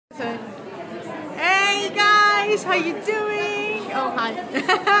guys, how you doing? Oh, hi.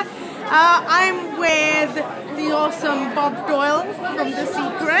 I'm with the awesome Bob Doyle from The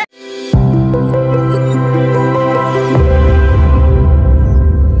Secret.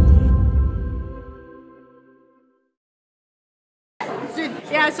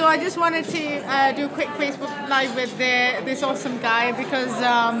 Yeah, so I just wanted to do a quick Facebook Live with this awesome guy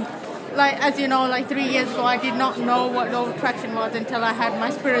because like, as you know, like 3 years ago, I did not know what law of attraction was until I had my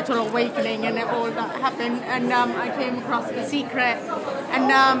spiritual awakening and all that happened. And I came across The Secret,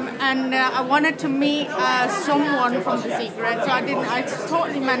 and I wanted to meet someone from The Secret. So I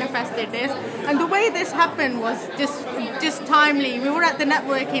totally manifested this. And the way this happened was just timely. We were at the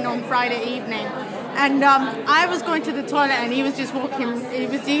networking on Friday evening, and I was going to the toilet, and he was just walking.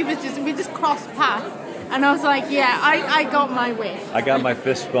 We just crossed paths. And I was like, yeah, I got my wish. I got my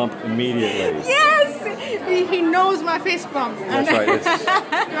fist bump immediately. Yes! He knows my fist bump. That's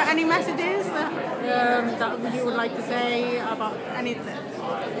right. Any messages that you would like to say about anything?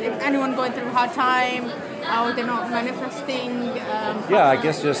 If anyone going through a hard time, or they're not manifesting? Yeah, I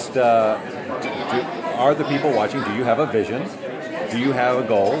guess just, are the people watching, do you have a vision? Do you have a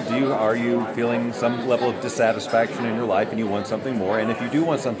goal? Are you feeling some level of dissatisfaction in your life and you want something more? And if you do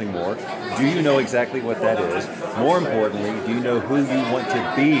want something more, do you know exactly what that is? More importantly, do you know who you want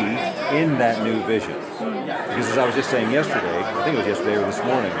to be in that new vision? Because as I was just saying yesterday, I think it was yesterday or this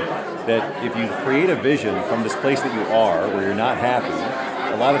morning, that if you create a vision from this place that you are, where you're not happy,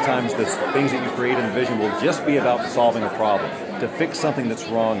 a lot of times the things that you create in the vision will just be about solving a problem, to fix something that's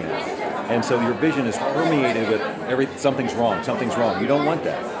wrong now. And so your vision is permeated with something's wrong. You don't want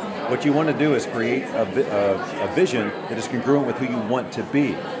that. What you want to do is create a vision that is congruent with who you want to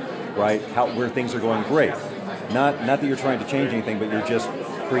be, right? Where things are going great. Not that you're trying to change anything, but you're just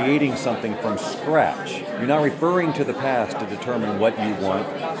creating something from scratch. You're not referring to the past to determine what you want.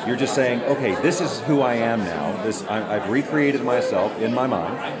 You're just saying, okay, this is who I am now. I've recreated myself in my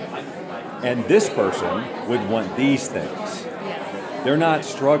mind, and this person would want these things. They're not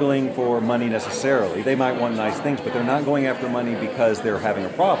struggling for money necessarily. They might want nice things, but they're not going after money because they're having a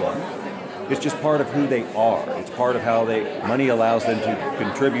problem. It's just part of who they are. It's part of how money allows them to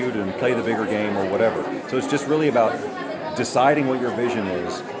contribute and play the bigger game or whatever. So it's just really about deciding what your vision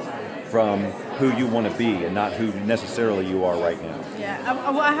is from who you want to be and not who necessarily you are right now. Yeah,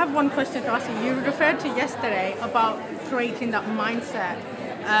 I have one question to ask you. You referred to yesterday about creating that mindset.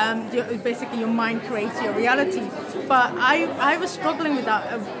 Basically, your mind creates your reality. But I was struggling with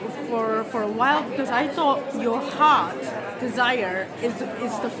that for a while because I thought your heart desire is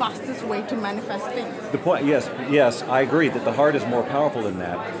the fastest way to manifest things. The point, yes, I agree that the heart is more powerful than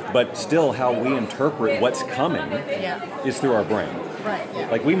that. But still, how we interpret what's coming is through our brain. Right. Yeah.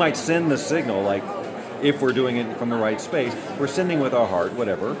 Like we might send the signal, like if we're doing it from the right space, we're sending with our heart,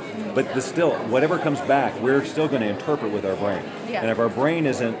 whatever. But still, whatever comes back, we're still going to interpret with our brain. Yeah. And if our brain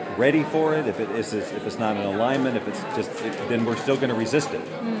isn't ready for it, if it's not in alignment, then we're still going to resist it.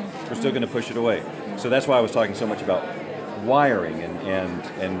 We're still going to push it away. So that's why I was talking so much about wiring, and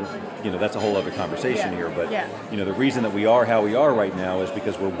that's a whole other conversation here. But the reason that we are how we are right now is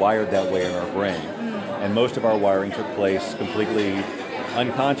because we're wired that way in our brain, and most of our wiring took place completely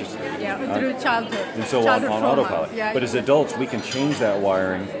unconsciously. Through childhood. And so on autopilot. But as adults, we can change that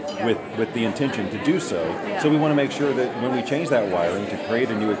wiring with the intention to do so. So we want to make sure that when we change that wiring to create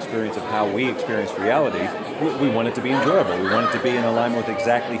a new experience of how we experience reality, we want it to be enjoyable. We want it to be in alignment with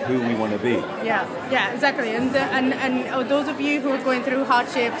exactly who we want to be. Yeah, exactly. And those of you who are going through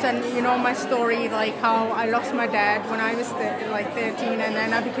hardships, and you know my story, like how I lost my dad when I was 13, and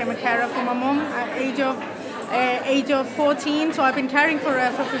then I became a carer for my mom at age of 14, so I've been caring for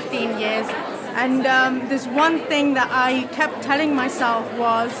her for 15 years. And there's one thing that I kept telling myself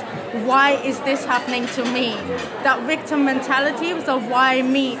was, why is this happening to me? That victim mentality was why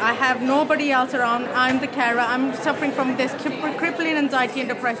me? I have nobody else around. I'm the carer. I'm suffering from this crippling anxiety and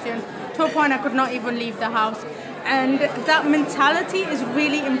depression to a point I could not even leave the house. And that mentality is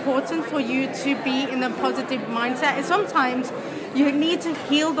really important for you to be in a positive mindset. And sometimes you need to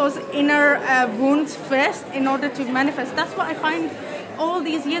heal those inner wounds first in order to manifest. That's what I find all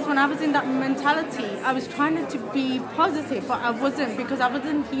these years when I was in that mentality. I was trying to be positive, but I wasn't, because I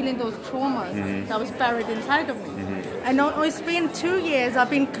wasn't healing those traumas that was buried inside of me. And it's been 2 years. I've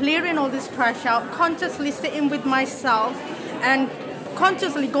been clearing all this trash out, consciously sitting with myself and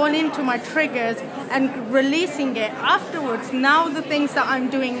consciously going into my triggers and releasing it afterwards. Now the things that I'm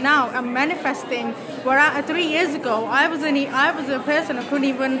doing now, I'm manifesting. Where 3 years ago, I was a person who couldn't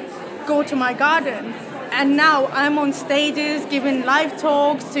even go to my garden. And now I'm on stages, giving live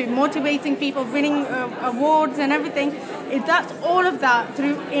talks, to motivating people, winning awards and everything. That's all of that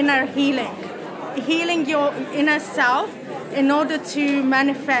through inner healing. healing your inner self in order to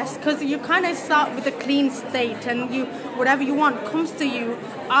manifest, because you kind of start with a clean state, and you whatever you want comes to you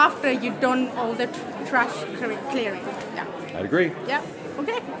after you've done all the trash clearing. Yeah. I'd agree. Yeah.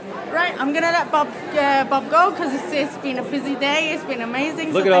 Okay. Right. I'm gonna let Bob go, because it's been a busy day. It's been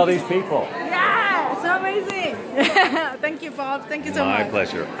amazing. Look at all these people. Yeah. So amazing. Thank you, Bob. Thank you so much. My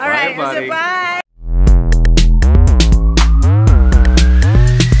pleasure. All right. Bye, buddy. Bye.